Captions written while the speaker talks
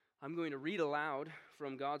I'm going to read aloud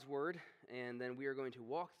from God's Word, and then we are going to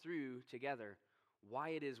walk through together why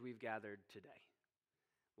it is we've gathered today.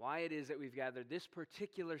 Why it is that we've gathered this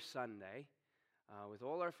particular Sunday with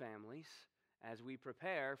all our families as we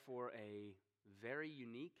prepare for a very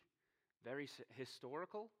unique, very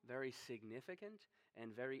historical, very significant,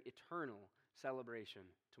 and very eternal celebration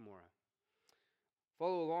tomorrow.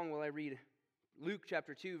 Follow along while I read Luke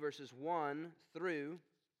chapter 2, verses 1 through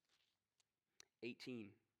 19.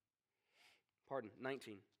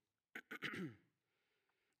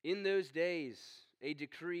 In those days, a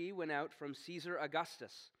decree went out from Caesar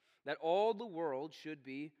Augustus that all the world should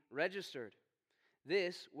be registered.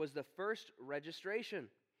 This was the first registration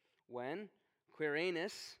when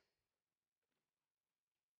Quirinius,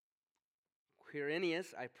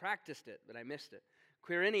 I practiced it, but I missed it.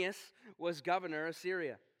 Quirinius was governor of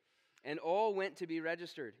Syria, and all went to be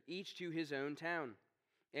registered, each to his own town.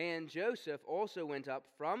 And Joseph also went up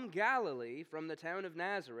from Galilee, from the town of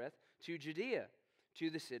Nazareth, to Judea, to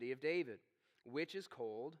the city of David, which is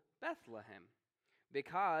called Bethlehem,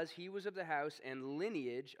 because he was of the house and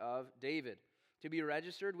lineage of David, to be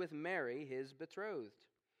registered with Mary, his betrothed,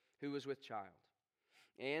 who was with child.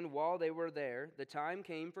 And while they were there, the time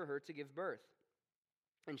came for her to give birth.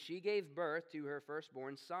 And she gave birth to her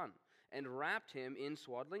firstborn son, and wrapped him in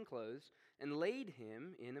swaddling clothes, and laid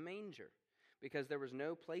him in a manger, because there was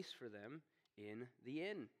no place for them in the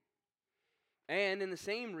inn. And in the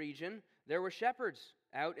same region there were shepherds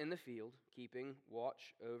out in the field, keeping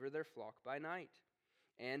watch over their flock by night.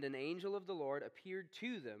 And an angel of the Lord appeared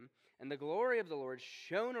to them, and the glory of the Lord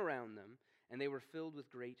shone around them, and they were filled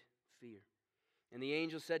with great fear. And the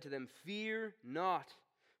angel said to them, "Fear not,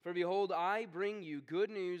 for behold, I bring you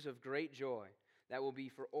good news of great joy, that will be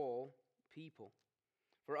for all people.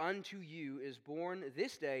 For unto you is born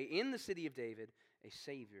this day in the city of David a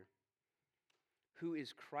Savior, who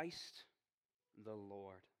is Christ the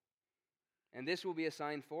Lord. And this will be a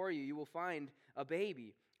sign for you. You will find a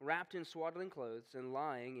baby wrapped in swaddling clothes and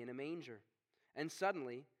lying in a manger." And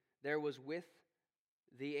suddenly there was with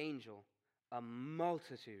the angel a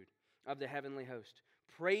multitude of the heavenly host,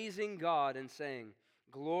 praising God and saying,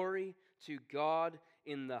 "Glory to God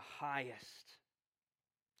in the highest,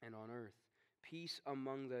 and on earth peace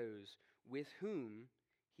among those with whom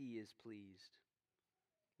he is pleased."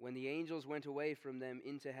 When the angels went away from them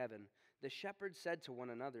into heaven, the shepherds said to one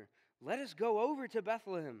another, "Let us go over to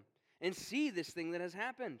Bethlehem and see this thing that has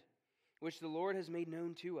happened, which the Lord has made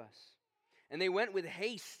known to us." And they went with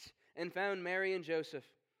haste and found Mary and Joseph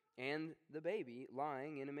and the baby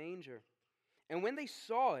lying in a manger. And when they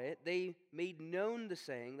saw it, they made known the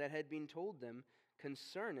saying that had been told them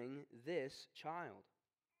concerning this child.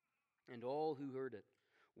 And all who heard it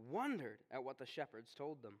wondered at what the shepherds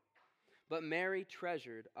told them. But Mary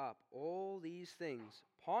treasured up all these things,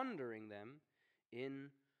 pondering them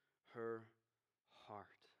in her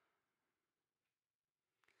heart.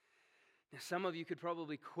 Now, some of you could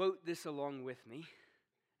probably quote this along with me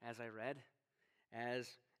as I read,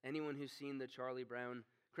 as anyone who's seen the Charlie Brown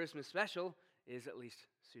Christmas special is at least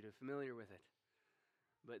pseudo-familiar with it.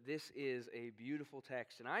 But this is a beautiful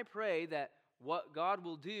text, and I pray that what God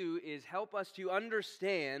will do is help us to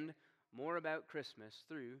understand more about Christmas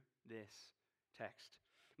through this text.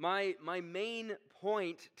 My main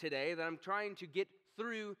point today that I'm trying to get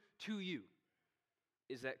through to you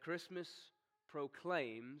is that Christmas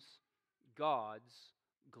proclaims God's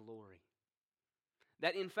glory.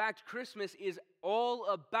 That in fact Christmas is all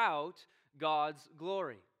about God's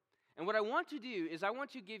glory. And what I want to do is I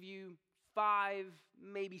want to give you 5,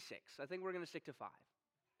 maybe 6. I think we're going to stick to 5.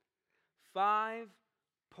 5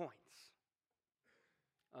 points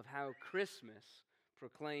of how Christmas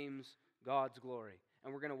proclaims God's glory.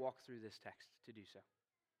 And we're going to walk through this text to do so.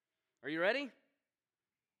 Are you ready?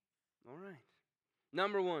 All right.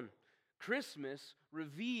 Number 1, Christmas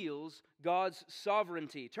reveals God's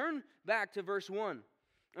sovereignty. Turn back to verse 1.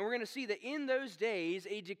 And we're going to see that in those days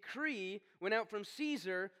a decree went out from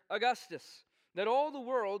Caesar Augustus that all the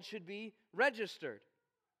world should be registered.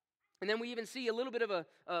 And then we even see a little bit of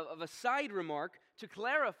a side remark to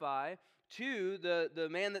clarify to the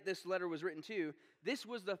man that this letter was written to. This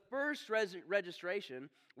was the first registration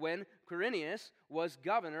when Quirinius was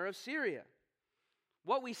governor of Syria.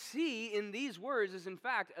 What we see in these words is in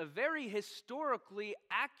fact a very historically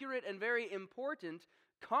accurate and very important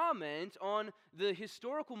comment on the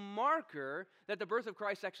historical marker that the birth of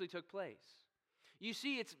Christ actually took place. You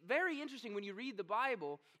see, it's very interesting when you read the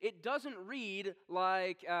Bible, it doesn't read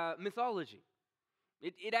like mythology.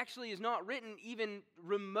 It actually is not written even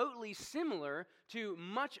remotely similar to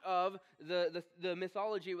much of the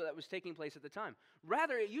mythology that was taking place at the time.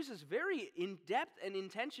 Rather, it uses very in-depth and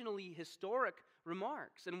intentionally historic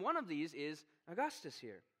remarks. And one of these is Augustus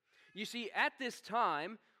here. You see, at this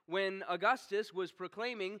time, when Augustus was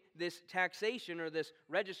proclaiming this taxation or this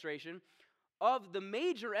registration of the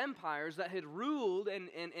major empires that had ruled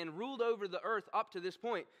and ruled over the earth up to this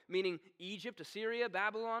point, meaning Egypt, Assyria,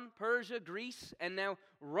 Babylon, Persia, Greece, and now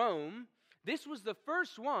Rome, this was the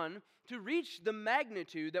first one to reach the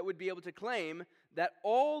magnitude that would be able to claim that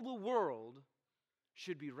all the world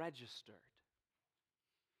should be registered.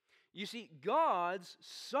 You see, God's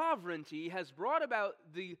sovereignty has brought about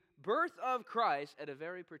the birth of Christ at a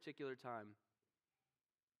very particular time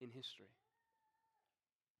in history.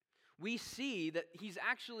 We see that he's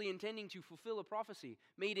actually intending to fulfill a prophecy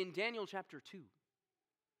made in Daniel chapter 2.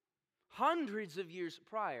 Hundreds of years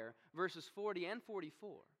prior, verses 40 and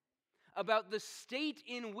 44, about the state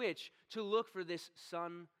in which to look for this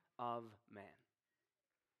Son of Man.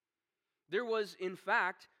 There was, in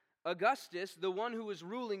fact, Augustus, the one who was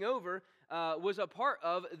ruling over, was a part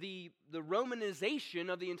of the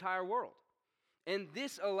Romanization of the entire world. And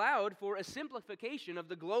this allowed for a simplification of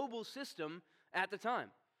the global system at the time.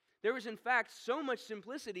 There was, in fact, so much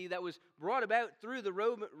simplicity that was brought about through the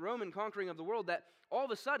Roman conquering of the world that all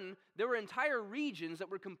of a sudden there were entire regions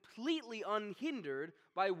that were completely unhindered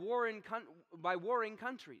by warring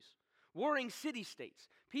countries, warring city-states.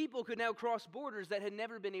 People could now cross borders that had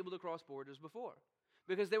never been able to cross borders before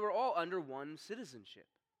because they were all under one citizenship,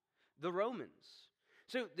 the Romans.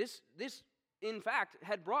 So this in fact,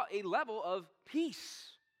 had brought a level of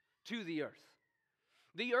peace to the earth.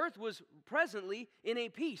 The earth was presently in a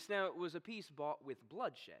peace. Now, it was a peace bought with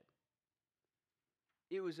bloodshed.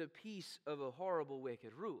 It was a peace of a horrible,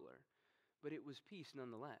 wicked ruler, but it was peace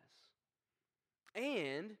nonetheless.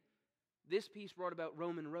 And this peace brought about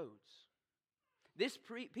Roman roads. This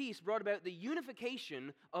peace brought about the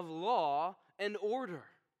unification of law and order,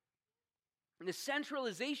 and the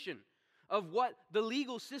centralization of what the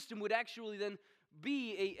legal system would actually then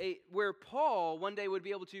be, where Paul one day would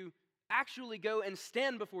be able to actually go and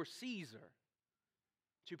stand before Caesar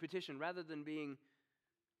to petition rather than being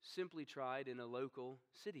simply tried in a local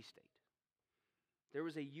city-state. There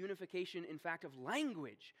was a unification, in fact, of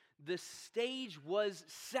language. The stage was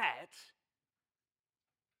set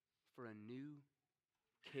for a new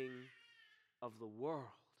king of the world.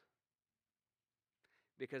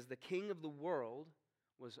 Because the king of the world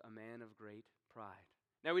was a man of great pride.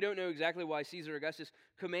 Now, we don't know exactly why Caesar Augustus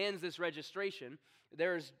commands this registration.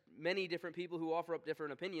 There's many different people who offer up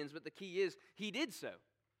different opinions, but the key is he did so.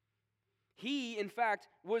 He, in fact,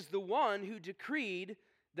 was the one who decreed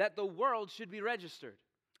that the world should be registered.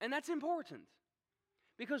 And that's important.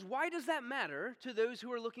 Because why does that matter to those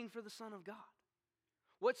who are looking for the Son of God?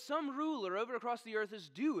 What some ruler over across the earth is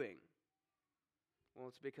doing? Well,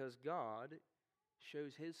 it's because God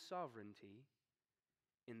shows his sovereignty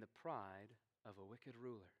in the pride of a wicked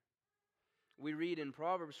ruler. We read in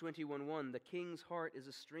Proverbs 21:1, "The king's heart is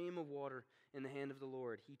a stream of water in the hand of the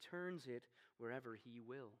Lord. He turns it wherever he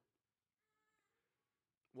will."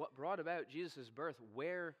 What brought about Jesus' birth,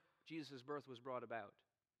 where Jesus' birth was brought about,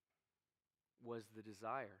 was the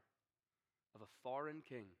desire of a foreign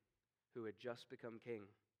king who had just become king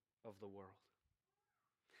of the world.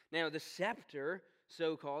 Now, the scepter,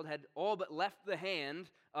 so-called, had all but left the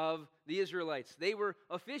hand of the Israelites. They were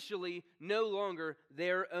officially no longer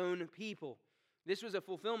their own people. This was a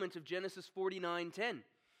fulfillment of Genesis 49:10.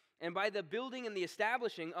 And by the building and the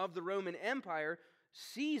establishing of the Roman Empire,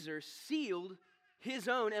 Caesar sealed his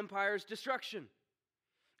own empire's destruction,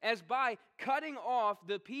 as by cutting off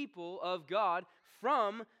the people of God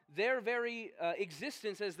from their very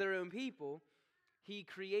existence as their own people, he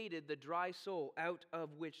created the dry soul out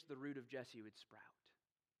of which the root of Jesse would sprout.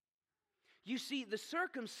 You see, the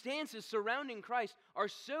circumstances surrounding Christ are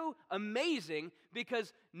so amazing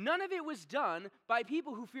because none of it was done by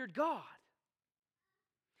people who feared God.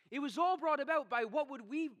 It was all brought about by what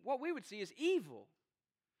we would see as evil,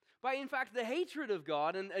 by, in fact, the hatred of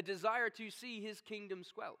God and a desire to see his kingdom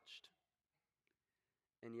squelched.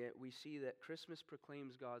 And yet we see that Christmas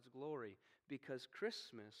proclaims God's glory because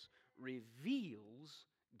Christmas reveals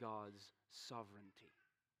God's sovereignty.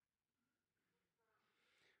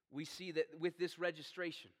 We see that with this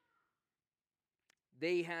registration,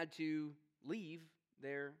 they had to leave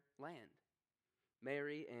their land,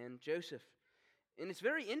 Mary and Joseph. And it's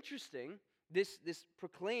very interesting, this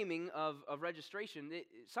proclaiming of registration.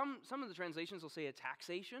 Some of the translations will say a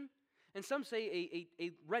taxation, and some say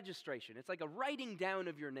a registration. It's like a writing down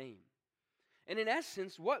of your name. And in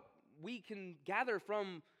essence, what we can gather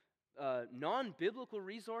from non-biblical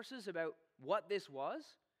resources about what this was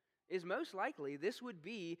is most likely this would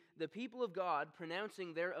be the people of God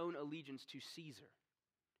pronouncing their own allegiance to Caesar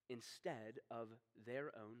instead of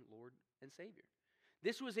their own Lord and Savior.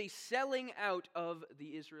 This was a selling out of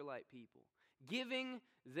the Israelite people, giving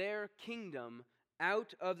their kingdom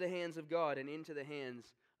out of the hands of God and into the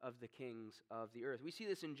hands of the kings of the earth. We see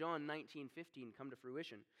this in John 19:15 come to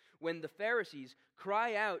fruition, when the Pharisees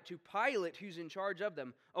cry out to Pilate, who's in charge of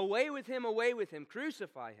them, away with him,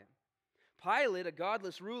 crucify him." Pilate, a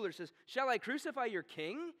godless ruler, says, "Shall I crucify your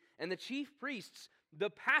king?" And the chief priests, the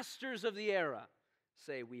pastors of the era,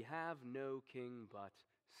 say, "We have no king but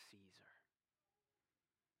Caesar."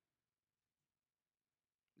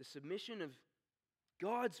 The submission of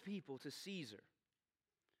God's people to Caesar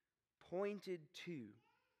pointed to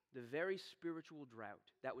the very spiritual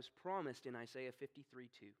drought that was promised in Isaiah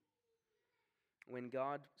 53:2, when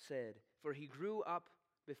God said, "For he grew up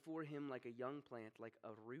before him like a young plant, like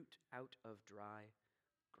a root out of dry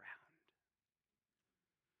ground."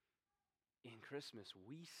 In Christmas,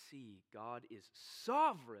 we see God is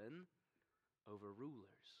sovereign over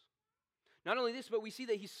rulers. Not only this, but we see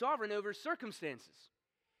that he's sovereign over circumstances.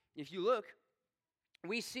 If you look,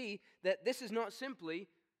 we see that this is not simply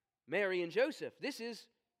Mary and Joseph. This is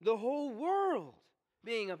the whole world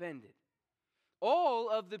being upended. All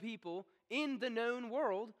of the people in the known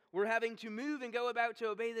world were having to move and go about to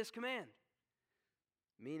obey this command,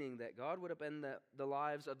 meaning that God would upend the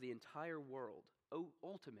lives of the entire world,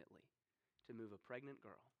 ultimately, to move a pregnant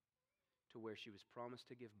girl to where she was promised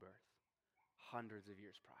to give birth hundreds of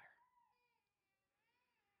years prior.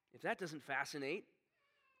 If that doesn't fascinate,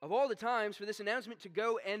 of all the times for this announcement to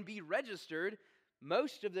go and be registered,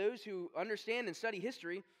 most of those who understand and study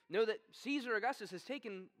history know that Caesar Augustus has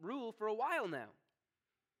taken rule for a while now.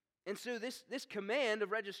 And so this command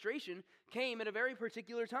of registration came at a very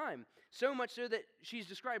particular time, so much so that she's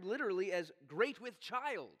described literally as great with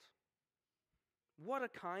child. What a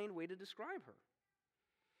kind way to describe her.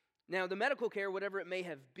 Now, the medical care, whatever it may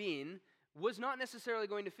have been, was not necessarily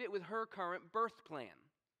going to fit with her current birth plan.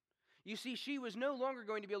 You see, she was no longer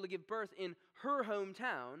going to be able to give birth in her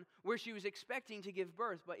hometown where she was expecting to give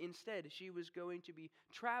birth, but instead she was going to be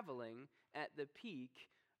traveling at the peak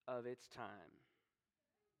of its time.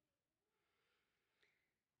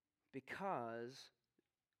 Because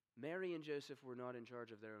Mary and Joseph were not in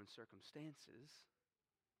charge of their own circumstances,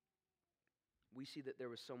 we see that there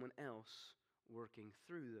was someone else working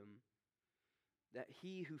through them, that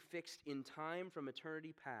he who fixed in time from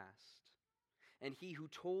eternity past, and he who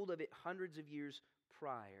told of it hundreds of years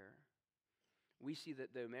prior, we see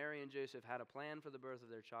that though Mary and Joseph had a plan for the birth of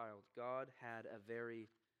their child, God had a very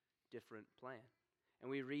different plan. And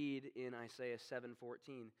we read in Isaiah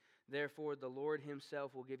 7:14, "Therefore the Lord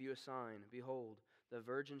himself will give you a sign. Behold, the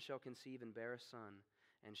virgin shall conceive and bear a son,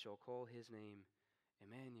 and shall call his name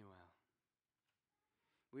Emmanuel."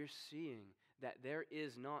 We're seeing that there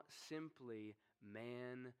is not simply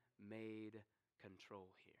man-made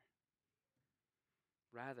control here.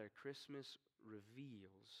 Rather, Christmas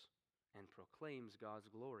reveals and proclaims God's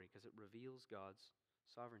glory because it reveals God's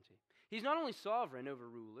sovereignty. He's not only sovereign over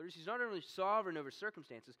rulers, he's not only sovereign over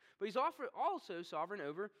circumstances, but he's also sovereign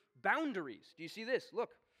over boundaries. Do you see this?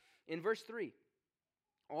 Look, in verse 3,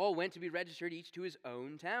 "All went to be registered, each to his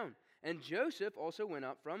own town. And Joseph also went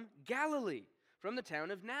up from Galilee, from the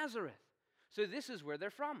town of Nazareth." So this is where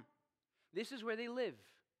they're from. This is where they live.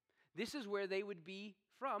 This is where they would be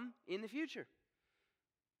from in the future.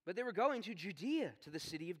 But they were going to Judea, to the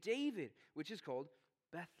city of David, which is called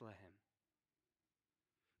Bethlehem.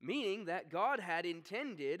 Meaning that God had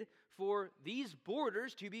intended for these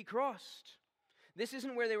borders to be crossed. This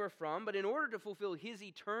isn't where they were from, but in order to fulfill his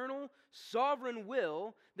eternal, sovereign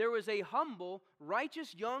will, there was a humble,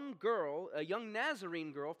 righteous young girl, a young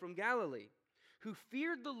Nazarene girl from Galilee, who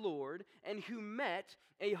feared the Lord and who met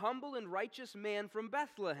a humble and righteous man from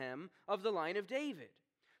Bethlehem of the line of David,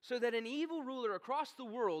 so that an evil ruler across the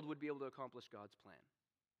world would be able to accomplish God's plan.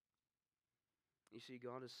 You see,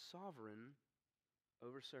 God is sovereign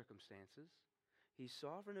over circumstances. He's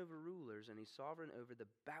sovereign over rulers, and he's sovereign over the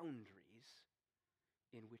boundaries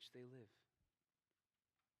in which they live.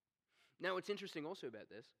 Now, what's interesting also about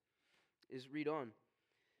this is read on.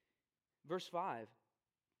 Verse 5,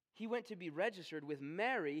 "He went to be registered with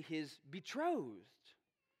Mary, his betrothed,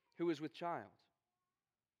 who was with child."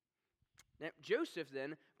 Now, Joseph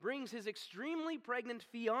then brings his extremely pregnant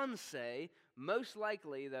fiancée, most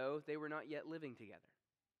likely, though, they were not yet living together.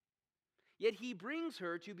 Yet he brings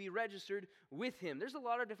her to be registered with him. There's a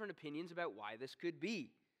lot of different opinions about why this could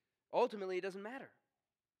be. Ultimately, it doesn't matter.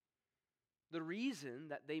 The reason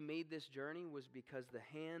that they made this journey was because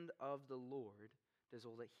the hand of the Lord does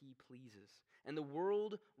all that he pleases. And the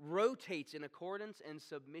world rotates in accordance and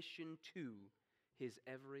submission to his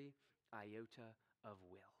every iota of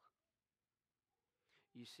will.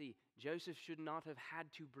 You see, Joseph should not have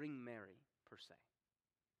had to bring Mary, per se.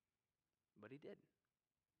 But he did.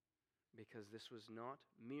 Because this was not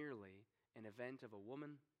merely an event of a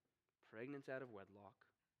woman pregnant out of wedlock,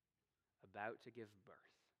 about to give birth,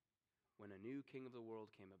 when a new king of the world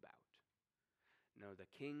came about. No,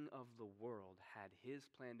 the king of the world had his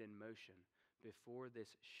plan in motion before this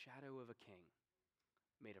shadow of a king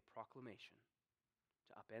made a proclamation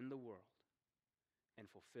to upend the world and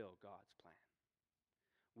fulfill God's plan.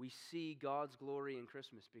 We see God's glory in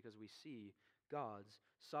Christmas because we see God's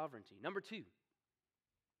sovereignty. Number 2,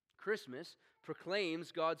 Christmas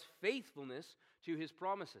proclaims God's faithfulness to his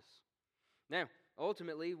promises. Now,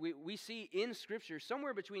 ultimately, we see in Scripture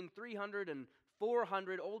somewhere between 300 and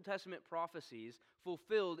 400 Old Testament prophecies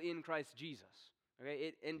fulfilled in Christ Jesus.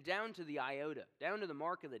 Okay, and down to the iota, down to the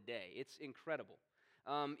mark of the day. It's incredible.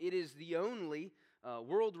 It is the only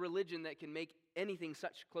world religion that can make anything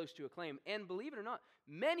such close to a claim. And believe it or not,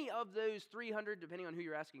 many of those 300, depending on who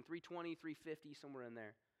you're asking, 320, 350, somewhere in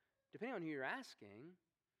there, depending on who you're asking,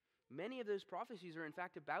 many of those prophecies are in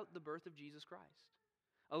fact about the birth of Jesus Christ.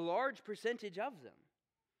 A large percentage of them.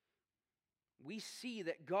 We see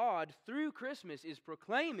that God, through Christmas, is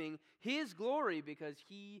proclaiming his glory because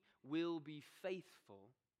he will be faithful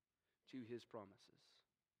to his promises.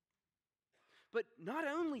 But not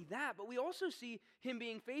only that, but we also see him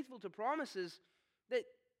being faithful to promises that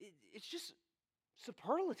it's just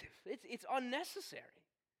superlative. It's unnecessary.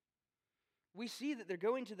 We see that they're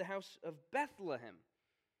going to the house of Bethlehem.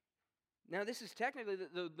 Now, this is technically,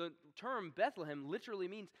 the term Bethlehem literally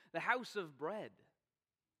means the house of bread.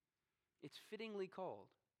 It's fittingly called,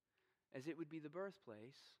 as it would be the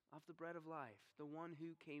birthplace of the bread of life, the one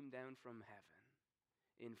who came down from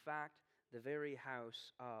heaven. In fact, the very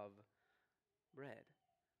house of bread,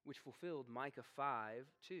 which fulfilled Micah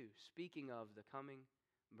 5:2, speaking of the coming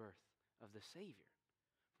birth of the Savior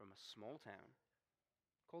from a small town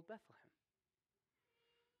called Bethlehem.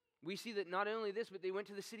 We see that not only this, but they went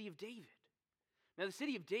to the city of David. Now, the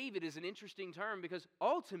city of David is an interesting term because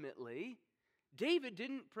ultimately, David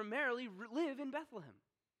didn't primarily live in Bethlehem.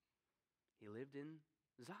 He lived in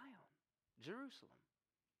Zion, Jerusalem.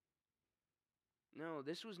 No,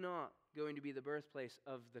 this was not going to be the birthplace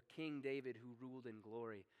of the King David who ruled in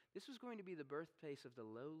glory. This was going to be the birthplace of the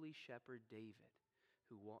lowly shepherd David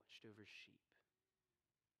who watched over sheep.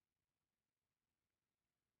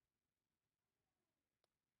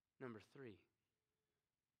 Number 3,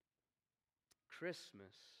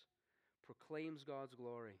 Christmas proclaims God's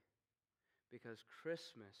glory because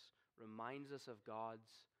Christmas reminds us of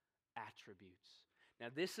God's attributes. Now,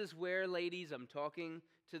 this is where, ladies, I'm talking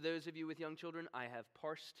to those of you with young children, I have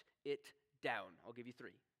parsed it down. I'll give you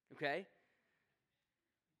 3, okay?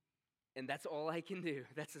 And that's all I can do.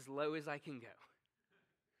 That's as low as I can go.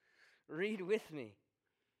 Read with me.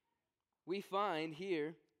 We find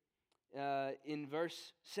here in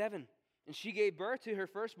verse 7, and she gave birth to her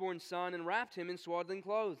firstborn son and wrapped him in swaddling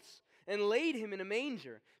clothes and laid him in a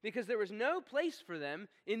manger because there was no place for them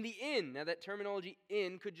in the inn. Now that terminology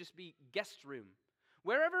inn could just be guest room.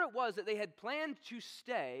 Wherever it was that they had planned to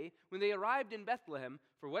stay when they arrived in Bethlehem,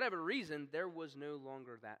 for whatever reason, there was no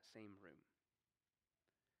longer that same room.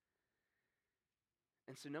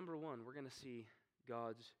 And so number 1, we're going to see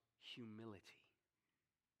God's humility.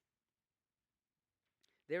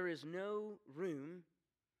 There is no room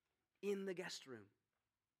in the guest room.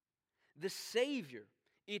 The Savior,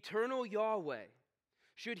 eternal Yahweh,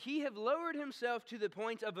 should he have lowered himself to the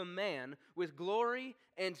point of a man with glory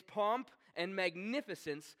and pomp and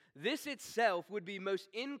magnificence, this itself would be most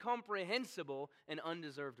incomprehensible and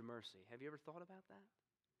undeserved mercy. Have you ever thought about that?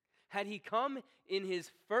 Had he come in his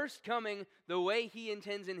first coming the way he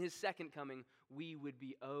intends in his second coming, we would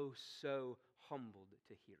be oh so humbled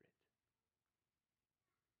to hear it.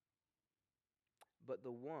 But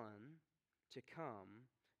the one to come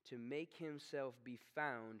to make himself be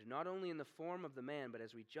found, not only in the form of the man, but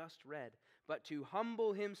as we just read, but to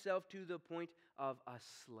humble himself to the point of a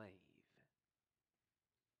slave.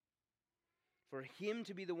 For him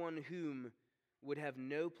to be the one whom would have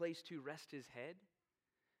no place to rest his head,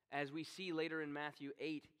 as we see later in Matthew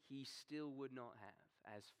 8, he still would not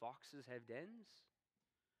have. As foxes have dens,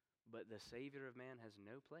 but the Savior of man has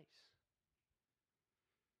no place.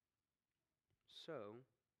 So,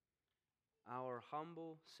 our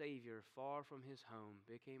humble Savior, far from his home,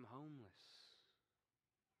 became homeless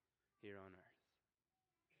here on earth.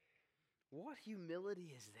 What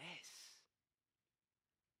humility is this?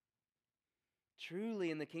 Truly,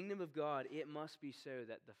 in the kingdom of God, it must be so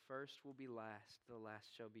that the first will be last, the last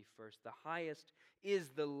shall be first. The highest is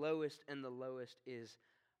the lowest, and the lowest is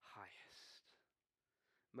highest.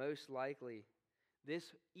 Most likely,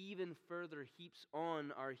 this even further heaps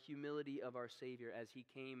on our humility of our Savior as he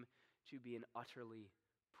came to be an utterly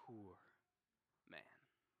poor man.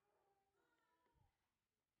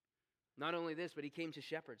 Not only this, but he came to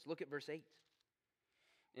shepherds. Look at verse 8.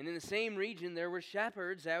 And in the same region there were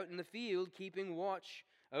shepherds out in the field keeping watch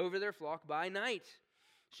over their flock by night.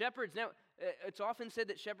 Shepherds, now, it's often said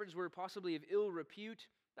that shepherds were possibly of ill repute.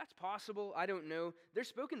 That's possible. I don't know. They're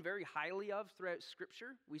spoken very highly of throughout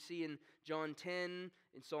Scripture. We see in John 10,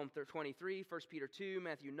 in Psalm 23, 1 Peter 2,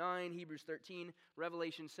 Matthew 9, Hebrews 13,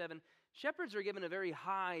 Revelation 7. Shepherds are given a very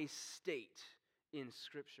high state in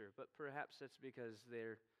Scripture, but perhaps that's because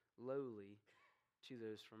they're lowly to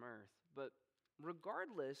those from earth. But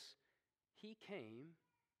regardless, he came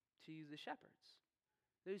to the shepherds,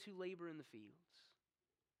 those who labor in the fields.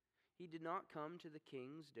 He did not come to the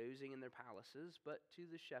kings dozing in their palaces, but to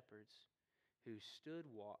the shepherds who stood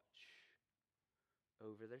watch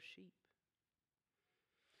over their sheep.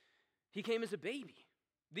 He came as a baby,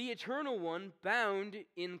 the eternal one, bound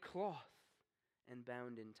in cloth and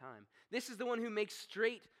bound in time. This is the one who makes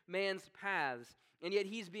straight man's paths, and yet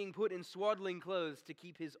he's being put in swaddling clothes to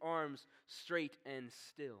keep his arms straight and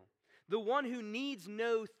still. The one who needs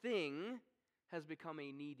no thing has become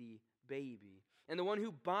a needy baby. And the one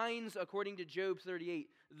who binds, according to Job 38,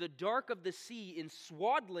 the dark of the sea in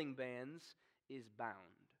swaddling bands is bound,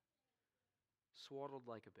 swaddled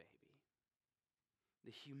like a baby.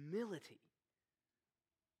 The humility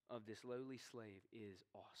of this lowly slave is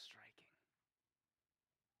awe-striking,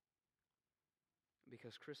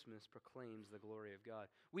 because Christmas proclaims the glory of God.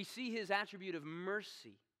 We see his attribute of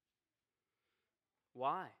mercy.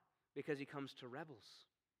 Why? Because he comes to rebels.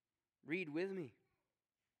 Read with me.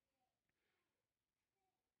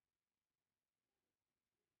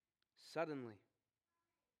 Suddenly,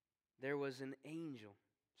 there was an angel.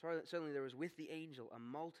 Suddenly there was with the angel a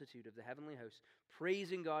multitude of the heavenly hosts,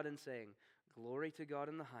 praising God and saying, "Glory to God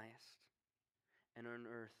in the highest, and on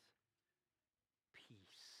earth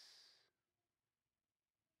peace."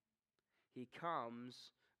 He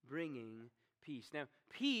comes bringing peace. Now,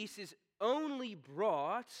 peace is only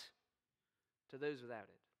brought to those without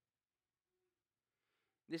it.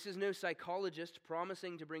 This is no psychologist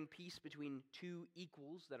promising to bring peace between two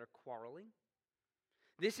equals that are quarreling.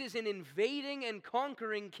 This is an invading and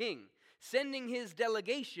conquering king, sending his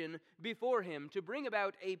delegation before him to bring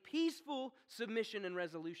about a peaceful submission and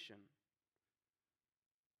resolution.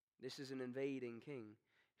 This is an invading king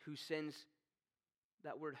who sends,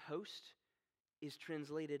 that word host is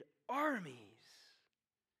translated armies.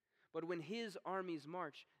 But when his armies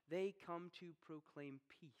march, they come to proclaim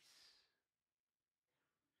peace.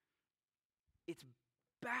 It's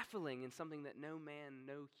baffling and something that no man,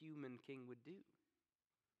 no human king would do.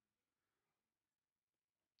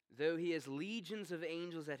 Though he has legions of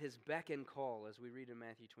angels at his beck and call, as we read in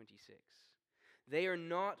Matthew 26, they are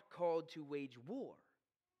not called to wage war.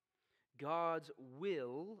 God's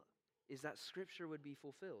will is that Scripture would be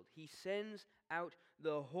fulfilled. He sends out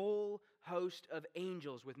the whole host of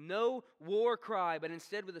angels with no war cry, but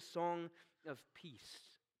instead with a song of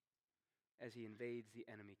peace as he invades the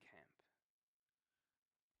enemy camp.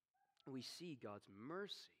 We see God's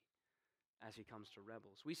mercy as he comes to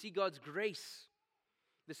rebels. We see God's grace,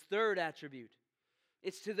 this third attribute.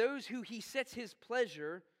 It's to those who he sets his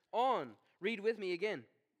pleasure on. Read with me again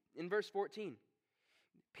in verse 14.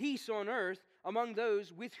 Peace on earth among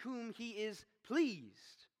those with whom he is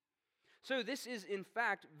pleased. So this is in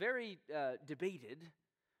fact very debated,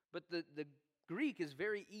 but the Greek is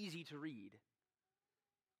very easy to read.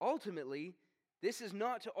 Ultimately, this is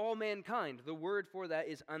not to all mankind. The word for that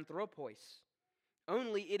is anthropos.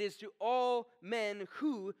 Only it is to all men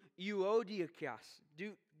who euodiakos.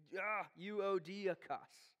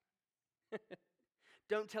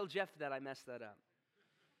 Don't tell Jeff that I messed that up.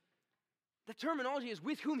 The terminology is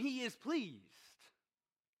with whom he is pleased.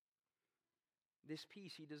 This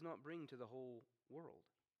peace he does not bring to the whole world.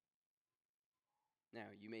 Now,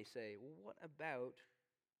 you may say, well, what about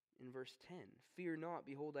in verse 10? Fear not,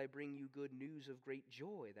 behold, I bring you good news of great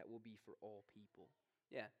joy that will be for all people.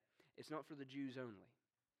 Yeah, it's not for the Jews only.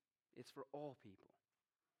 It's for all people.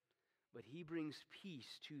 But he brings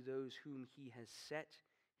peace to those whom he has set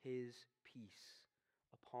his peace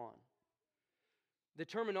upon. The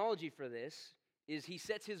terminology for this is he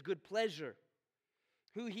sets his good pleasure.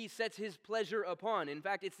 Who he sets his pleasure upon. In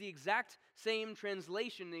fact, it's the exact same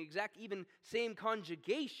translation, the exact even same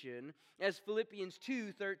conjugation as Philippians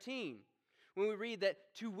 2:13, when we read that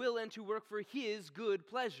to will and to work for His good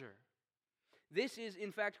pleasure. This is,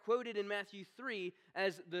 in fact, quoted in Matthew 3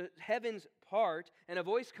 as the heavens part, and a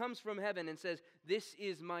voice comes from heaven and says, "This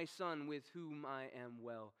is my Son with whom I am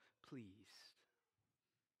well pleased."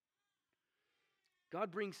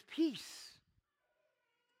 God brings peace,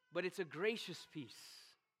 but it's a gracious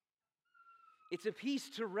peace. It's a peace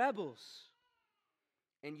to rebels,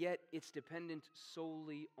 and yet it's dependent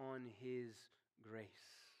solely on His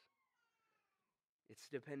grace. It's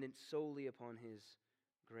dependent solely upon His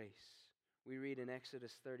grace. We read in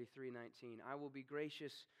Exodus 33:19, "I will be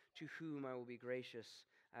gracious to whom I will be gracious.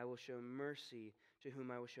 I will show mercy to whom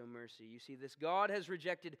I will show mercy." You see, this God has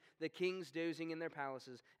rejected the kings dozing in their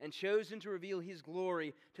palaces and chosen to reveal His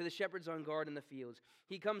glory to the shepherds on guard in the fields.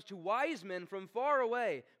 He comes to wise men from far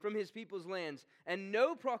away from His people's lands, and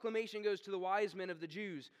no proclamation goes to the wise men of the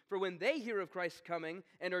Jews, for when they hear of Christ's coming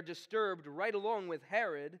and are disturbed right along with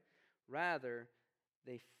Herod, rather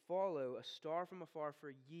they follow a star from afar for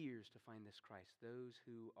years to find this Christ, those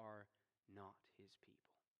who are not His people.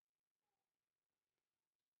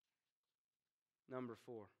 Number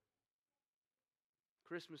 4,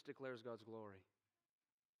 Christmas declares God's glory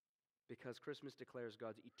because Christmas declares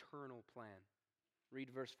God's eternal plan. Read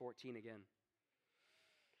verse 14 again.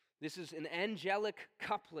 This is an angelic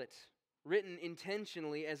couplet written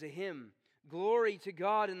intentionally as a hymn. Glory to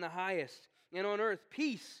God in the highest, and on earth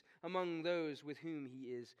peace among those with whom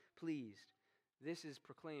He is pleased. This is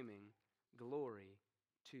proclaiming glory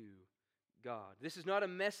to God. This is not a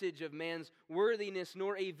message of man's worthiness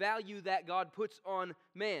nor a value that God puts on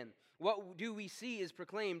man. What do we see is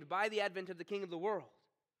proclaimed by the advent of the King of the world.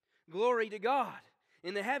 Glory to God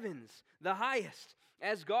in the heavens, the highest.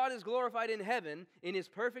 As God is glorified in heaven in His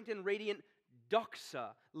perfect and radiant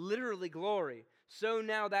doxa, literally glory, so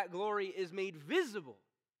now that glory is made visible.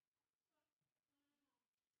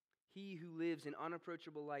 He who lives in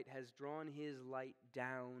unapproachable light has drawn His light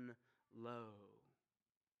down low.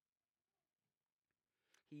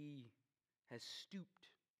 He has stooped,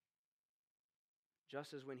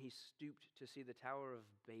 just as when He stooped to see the Tower of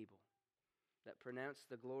Babel that pronounced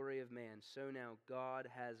the glory of man, so now God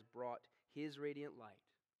has brought His radiant light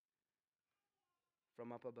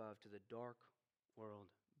from up above to the dark world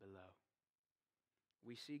below.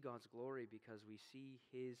 We see God's glory because we see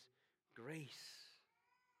His grace.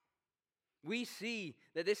 We see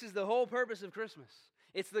that this is the whole purpose of Christmas.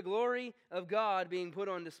 It's the glory of God being put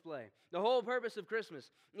on display. The whole purpose of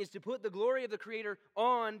Christmas is to put the glory of the Creator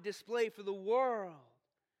on display for the world.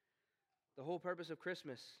 The whole purpose of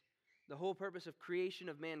Christmas, the whole purpose of creation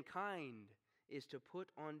of mankind is to put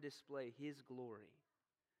on display His glory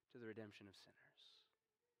to the redemption of sinners.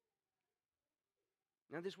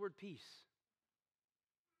 Now this word peace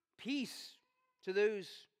to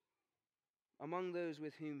those among those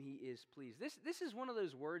with whom He is pleased. This is one of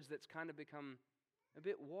those words that's kind of become a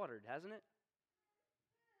bit watered, hasn't it?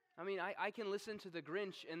 I mean, I can listen to the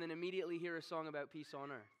Grinch and then immediately hear a song about peace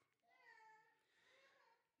on earth.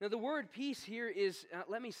 Now the word peace here is,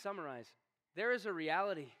 let me summarize. There is a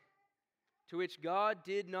reality to which God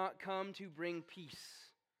did not come to bring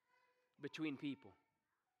peace between people.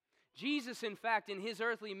 Jesus, in fact, in His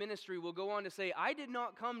earthly ministry will go on to say, "I did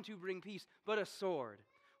not come to bring peace, but a sword.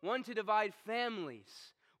 One to divide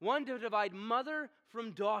families, one to divide mother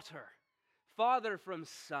from daughter, father from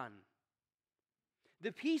son."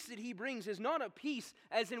 The peace that He brings is not a peace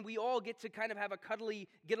as in we all get to kind of have a cuddly,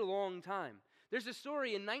 get along time. There's a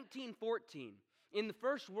story in 1914, in the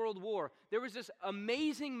First World War, there was this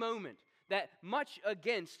amazing moment that much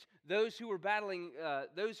against those who were battling,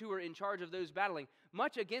 those who were in charge of those battling,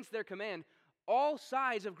 much against their command, all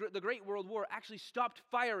sides of the Great World War actually stopped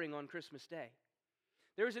firing on Christmas Day.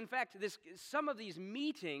 There was, in fact, some of these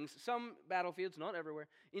meetings, some battlefields, not everywhere,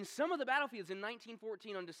 in some of the battlefields in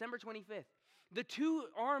 1914 on December 25th, the two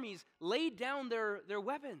armies laid down their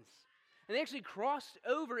weapons. And they actually crossed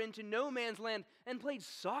over into no man's land and played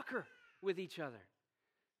soccer with each other,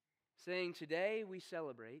 saying, "Today we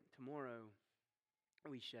celebrate, tomorrow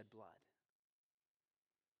we shed blood."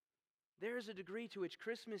 There is a degree to which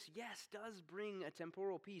Christmas, yes, does bring a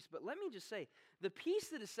temporal peace. But let me just say, the peace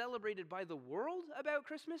that is celebrated by the world about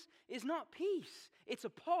Christmas is not peace. It's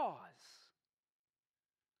a pause.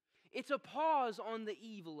 It's a pause on the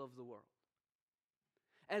evil of the world.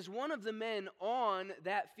 As one of the men on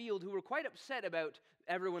that field who were quite upset about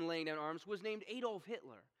everyone laying down arms was named Adolf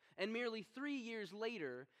Hitler. And merely 3 years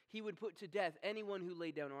later, he would put to death anyone who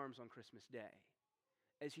laid down arms on Christmas Day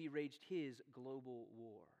as he waged his global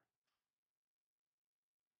war.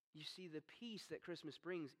 You see, the peace that Christmas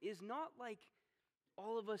brings is not like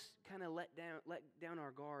all of us kind of let down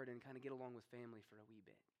our guard and kind of get along with family for a wee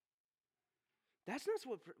bit. That's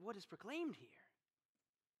not what is proclaimed here.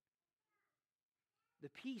 The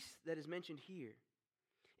peace that is mentioned here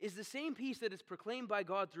is the same peace that is proclaimed by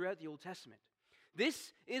God throughout the Old Testament.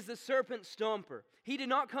 This is the serpent stomper. He did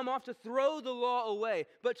not come off to throw the law away,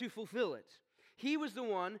 but to fulfill it. He was the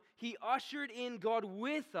one, he ushered in God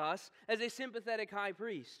with us as a sympathetic high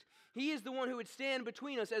priest. He is the one who would stand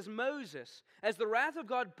between us as Moses, as the wrath of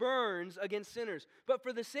God burns against sinners. But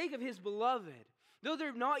for the sake of his beloved, though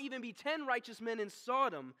there not even be 10 righteous men in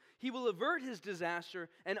Sodom, he will avert his disaster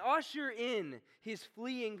and usher in his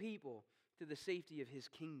fleeing people to the safety of his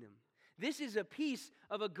kingdom. This is a peace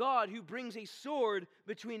of a God who brings a sword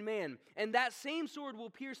between man, and that same sword will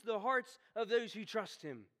pierce the hearts of those who trust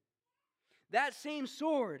him. That same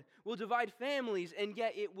sword will divide families, and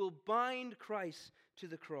yet it will bind Christ to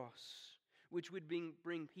the cross, which would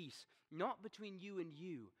bring peace, not between you and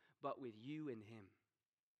you, but with you and him.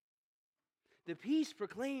 The peace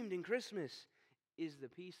proclaimed in Christmas is the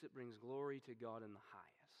peace that brings glory to God in the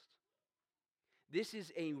highest. This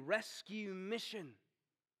is a rescue mission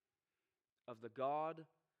of the God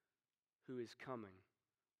who is coming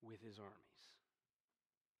with his armies.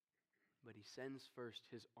 But he sends first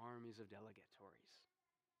his armies of delegatories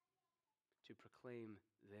to proclaim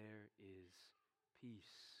there is peace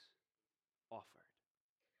offered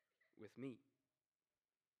with me.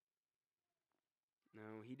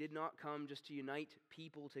 No, he did not come just to unite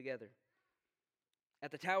people together.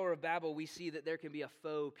 At the Tower of Babel, we see that there can be a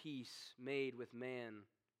faux peace made with man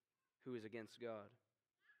who is against God.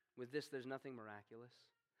 With this, there's nothing miraculous.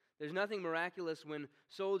 There's nothing miraculous when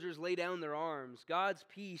soldiers lay down their arms. God's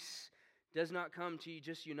peace does not come to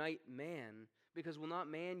just unite man, because will not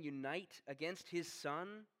man unite against his Son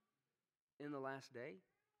in the last day?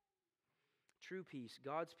 True peace,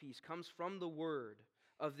 God's peace, comes from the word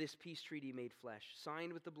of this peace treaty made flesh,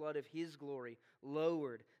 signed with the blood of his glory,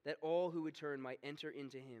 lowered, that all who would turn might enter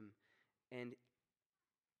into him. And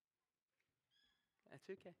that's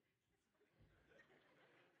okay.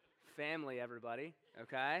 Family, everybody,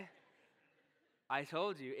 okay? I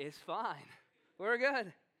told you, it's fine. We're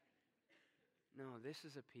good. No, this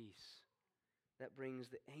is a peace that brings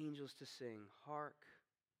the angels to sing, hark.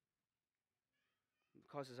 It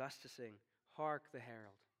causes us to sing, hark the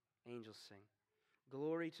herald. Angels sing.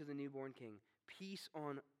 Glory to the newborn King. Peace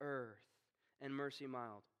on earth and mercy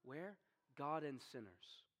mild. Where? God and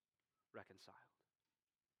sinners reconciled.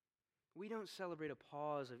 We don't celebrate a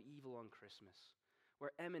pause of evil on Christmas,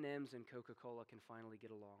 where M&Ms and Coca-Cola can finally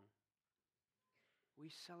get along. We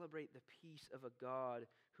celebrate the peace of a God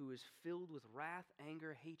who is filled with wrath,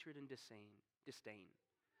 anger, hatred, and disdain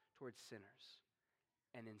towards sinners.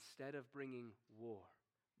 And instead of bringing war,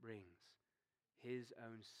 brings his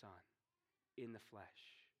own Son in the flesh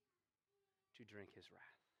to drink his wrath.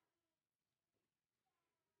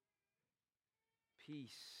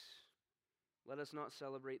 Peace. Let us not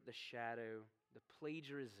celebrate the shadow, the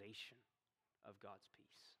plagiarization of God's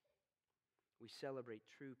peace. We celebrate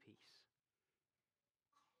true peace.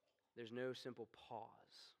 There's no simple pause.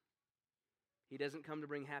 He doesn't come to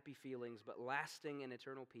bring happy feelings, but lasting and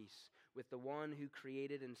eternal peace with the one who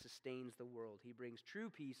created and sustains the world. He brings true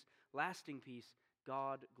peace, lasting peace,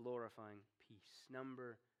 God-glorifying peace.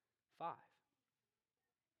 Number 5.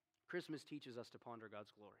 Christmas teaches us to ponder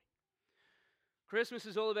God's glory. Christmas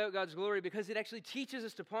is all about God's glory because it actually teaches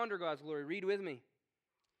us to ponder God's glory. Read with me.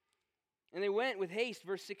 And they went with haste,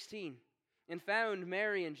 verse 16, and found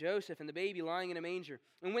Mary and Joseph and the baby lying in a manger.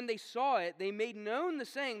 And when they saw it, they made known the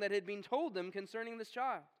saying that had been told them concerning this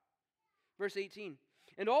child. Verse 18,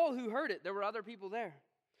 and all who heard it, there were other people there,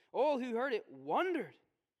 all who heard it wondered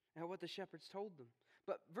at what the shepherds told them.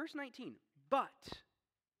 But verse 19, but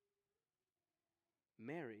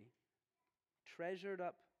Mary treasured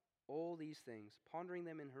up all these things, pondering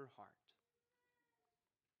them in her heart.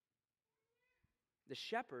 The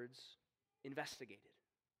shepherds investigated.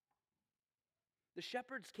 The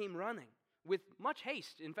shepherds came running with much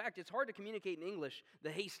haste. In fact, it's hard to communicate in English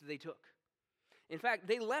the haste they took. In fact,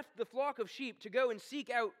 they left the flock of sheep to go and seek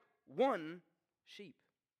out one sheep.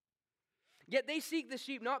 Yet they seek the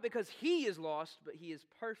sheep not because he is lost, but he is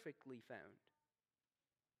perfectly found.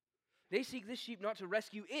 They seek this sheep not to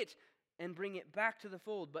rescue it and bring it back to the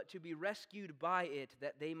fold, but to be rescued by it,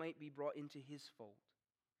 that they might be brought into his fold.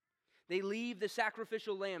 They leave the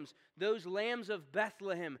sacrificial lambs, those lambs of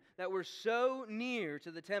Bethlehem that were so near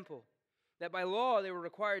to the temple, that by law they were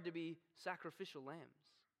required to be sacrificial lambs.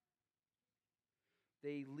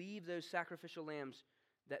 They leave those sacrificial lambs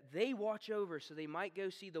that they watch over so they might go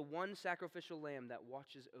see the one sacrificial lamb that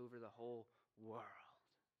watches over the whole world.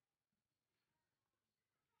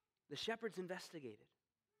 The shepherds investigated.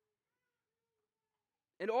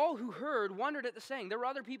 And all who heard wondered at the saying. There were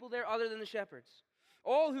other people there other than the shepherds.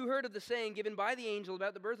 All who heard of the saying given by the angel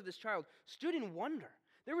about the birth of this child stood in wonder.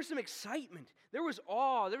 There was some excitement. There was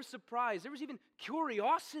awe. There was surprise. There was even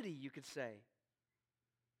curiosity, you could say.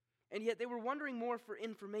 And yet they were wondering more for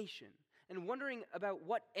information and wondering about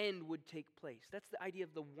what end would take place. That's the idea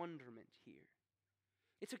of the wonderment here.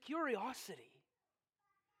 It's a curiosity.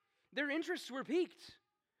 Their interests were piqued.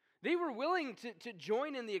 They were willing to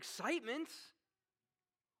join in the excitement.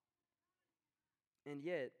 And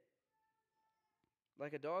yet,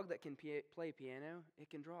 like a dog that can play piano,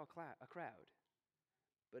 it can draw a crowd,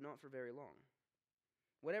 but not for very long.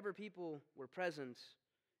 Whatever people were present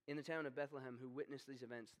in the town of Bethlehem who witnessed these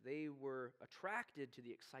events, they were attracted to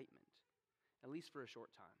the excitement, at least for a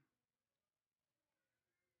short time.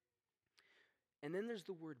 And then there's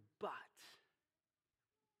the word but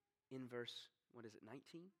in verse,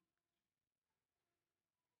 19?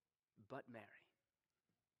 But Mary.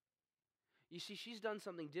 You see, she's done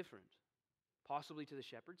something different. Possibly to the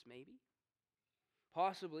shepherds, maybe.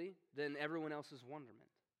 Possibly than everyone else's wonderment.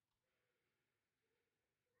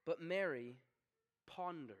 But Mary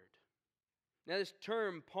pondered. Now this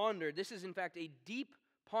term pondered, this is in fact a deep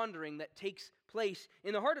pondering that takes place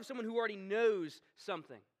in the heart of someone who already knows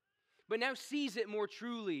something, but now sees it more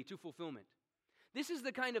truly to fulfillment. This is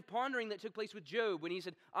the kind of pondering that took place with Job when he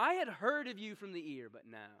said, I had heard of you from the ear, but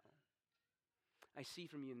now I see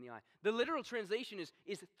from you in the eye. The literal translation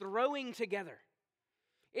is throwing together.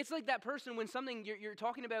 It's like that person when something you're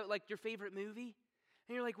talking about, like your favorite movie,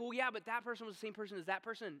 and you're like, well, yeah, but that person was the same person as that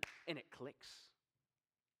person, and it clicks.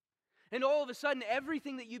 And all of a sudden,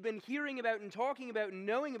 everything that you've been hearing about and talking about and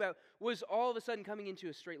knowing about was all of a sudden coming into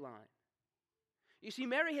a straight line. You see,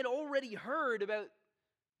 Mary had already heard about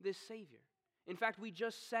this Savior. In fact, we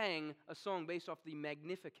just sang a song based off the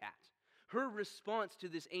Magnificat, her response to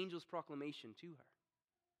this angel's proclamation to her.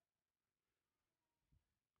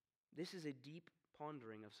 This is a deep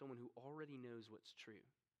pondering of someone who already knows what's true.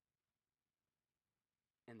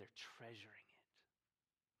 And they're treasuring it.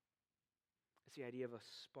 It's the idea of a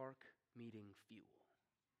spark meeting fuel.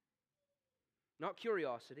 Not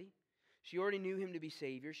curiosity. She already knew him to be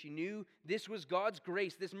Savior. She knew this was God's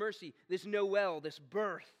grace, this mercy, this Noel, this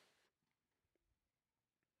birth.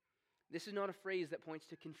 This is not a phrase that points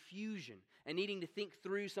to confusion and needing to think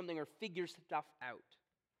through something or figure stuff out.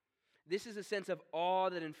 This is a sense of awe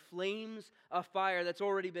that inflames a fire that's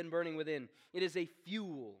already been burning within. It is a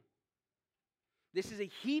fuel. This is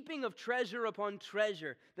a heaping of treasure upon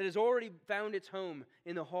treasure that has already found its home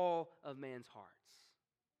in the hall of man's hearts.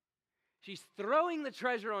 She's throwing the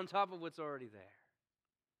treasure on top of what's already there.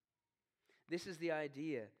 This is the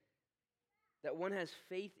idea that one has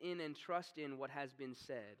faith in and trust in what has been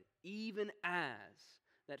said, even as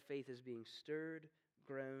that faith is being stirred,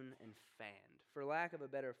 grown, and fanned. For lack of a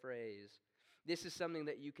better phrase, this is something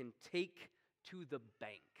that you can take to the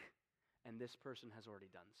bank, and this person has already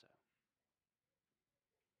done so.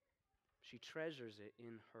 She treasures it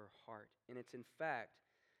in her heart, and it's in fact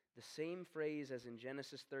the same phrase as in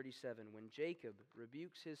Genesis 37 when Jacob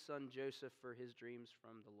rebukes his son Joseph for his dreams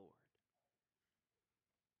from the Lord.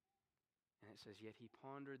 And it says, yet he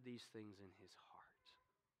pondered these things in his heart.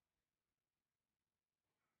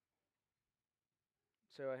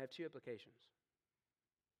 So I have two applications.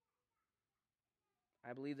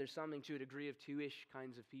 I believe there's something to a degree of two-ish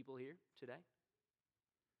kinds of people here today.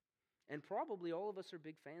 And probably all of us are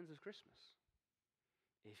big fans of Christmas.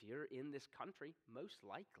 If you're in this country, most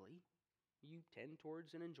likely you tend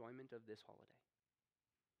towards an enjoyment of this holiday.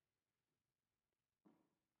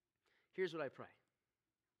 Here's what I pray.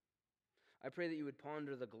 I pray that you would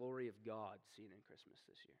ponder the glory of God seen in Christmas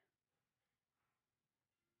this year.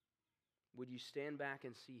 Would you stand back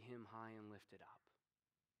and see him high and lifted up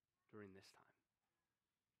during this time?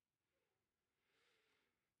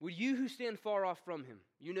 Would you who stand far off from him,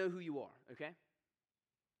 you know who you are, okay?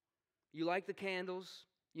 You like the candles.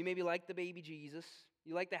 You maybe like the baby Jesus.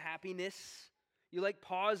 You like the happiness. You like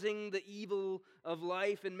pausing the evil of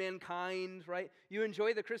life and mankind, right? You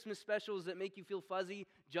enjoy the Christmas specials that make you feel fuzzy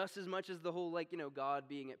just as much as the whole, God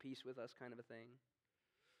being at peace with us kind of a thing.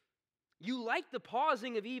 You like the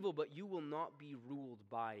pausing of evil, but you will not be ruled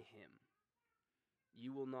by him.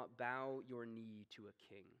 You will not bow your knee to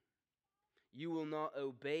a king. You will not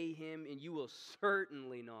obey him, and you will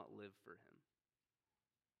certainly not live for him.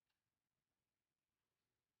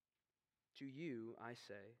 To you, I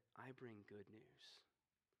say, I bring good news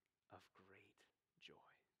of great joy.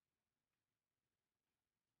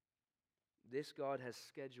 This God has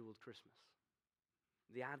scheduled Christmas,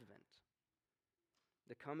 the Advent,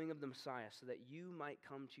 the coming of the Messiah, so that you might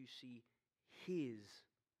come to see his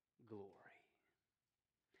glory.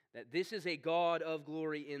 that this is a God of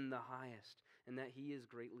glory in the highest, and that he is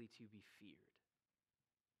greatly to be feared.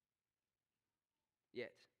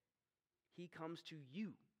 Yet, he comes to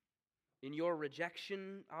you in your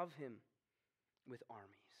rejection of him with armies,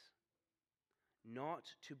 not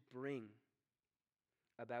to bring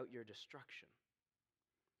about your destruction,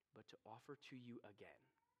 but to offer to you again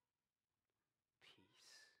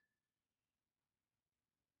peace.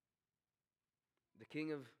 The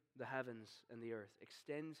King of the heavens and the earth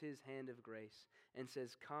extends his hand of grace and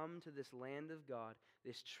says, "Come to this land of God,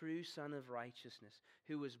 this true Son of righteousness,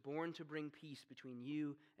 who was born to bring peace between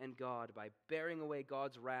you and God by bearing away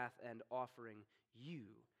God's wrath and offering you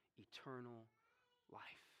eternal life."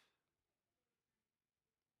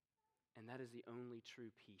 And that is the only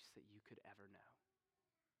true peace that you could ever know.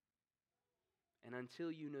 And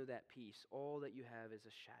until you know that peace, all that you have is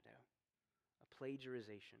a shadow, a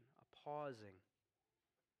plagiarization, a pausing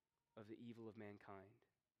of the evil of mankind.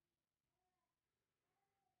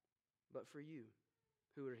 But for you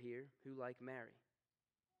who are here, who like Mary,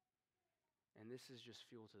 and this is just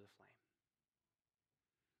fuel to the flame.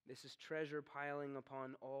 This is treasure piling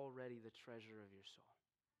upon already the treasure of your soul.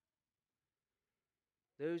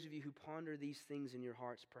 Those of you who ponder these things in your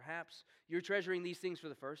hearts, perhaps you're treasuring these things for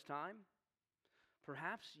the first time.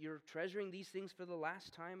 Perhaps you're treasuring these things for the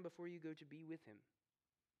last time before you go to be with him.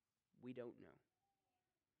 We don't know.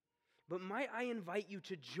 But might I invite you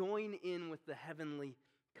to join in with the heavenly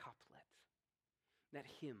couplet, that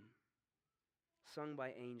hymn sung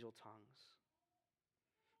by angel tongues.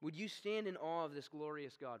 Would you stand in awe of this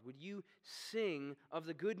glorious God? Would you sing of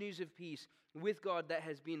the good news of peace with God that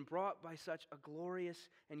has been brought by such a glorious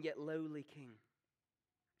and yet lowly King?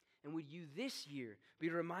 And would you this year be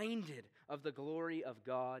reminded of the glory of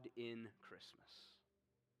God in Christmas?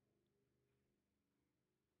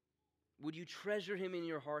 Would you treasure him in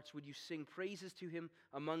your hearts? Would you sing praises to him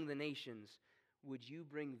among the nations? Would you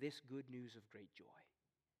bring this good news of great joy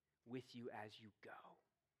with you as you go?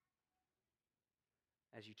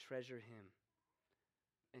 As you treasure him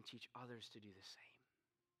and teach others to do the same.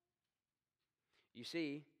 You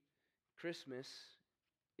see, Christmas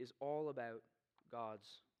is all about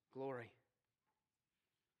God's glory.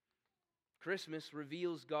 Christmas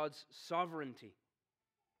reveals God's sovereignty.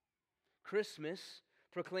 Christmas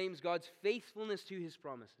proclaims God's faithfulness to his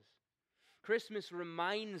promises. Christmas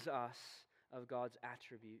reminds us of God's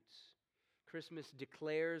attributes. Christmas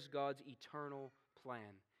declares God's eternal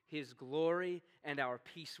plan, his glory and our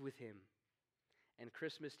peace with him. And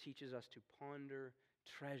Christmas teaches us to ponder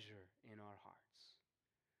treasure in our hearts,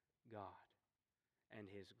 God and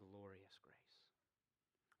his glorious grace.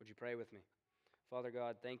 Would you pray with me? Father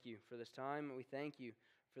God, thank you for this time. We thank you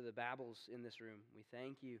for the babbles in this room. We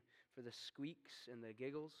thank you for the squeaks and the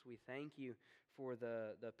giggles. We thank you for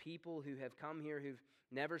the people who have come here who've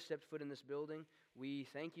never stepped foot in this building. We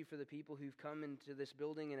thank you for the people who've come into this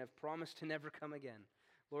building and have promised to never come again.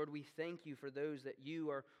 Lord, we thank you for those that you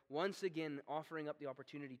are once again offering up the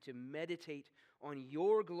opportunity to meditate on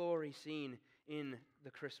your glory seen in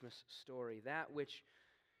the Christmas story, that which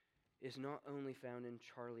is not only found in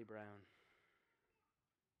Charlie Brown,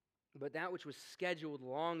 but that which was scheduled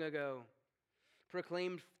long ago,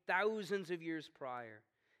 proclaimed thousands of years prior,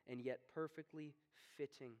 and yet perfectly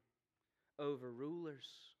fitting over rulers,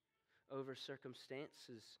 over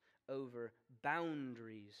circumstances, over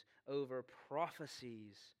boundaries, over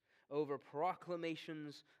prophecies, over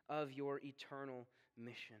proclamations of your eternal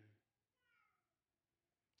mission.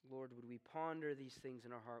 Lord, would we ponder these things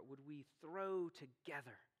in our heart? Would we throw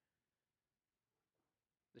together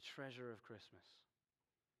the treasure of Christmas?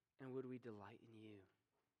 And would we delight in you?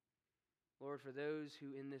 Lord, for those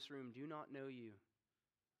who in this room do not know you,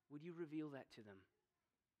 would you reveal that to them?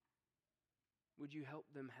 Would you help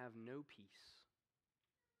them have no peace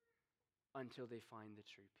until they find the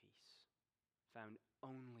true peace, found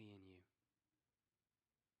only in you?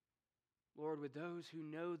 Lord, would those who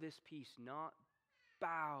know this peace not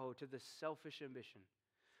bow to the selfish ambition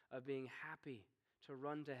of being happy to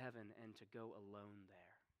run to heaven and to go alone there?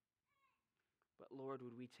 But Lord,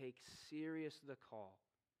 would we take serious the call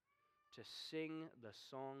to sing the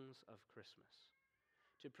songs of Christmas,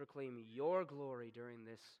 to proclaim your glory during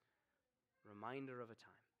this reminder of a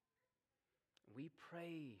time. We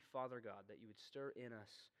pray, Father God, that you would stir in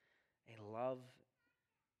us a love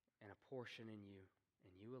and a portion in you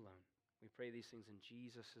and you alone. We pray these things in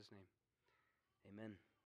Jesus' name. Amen.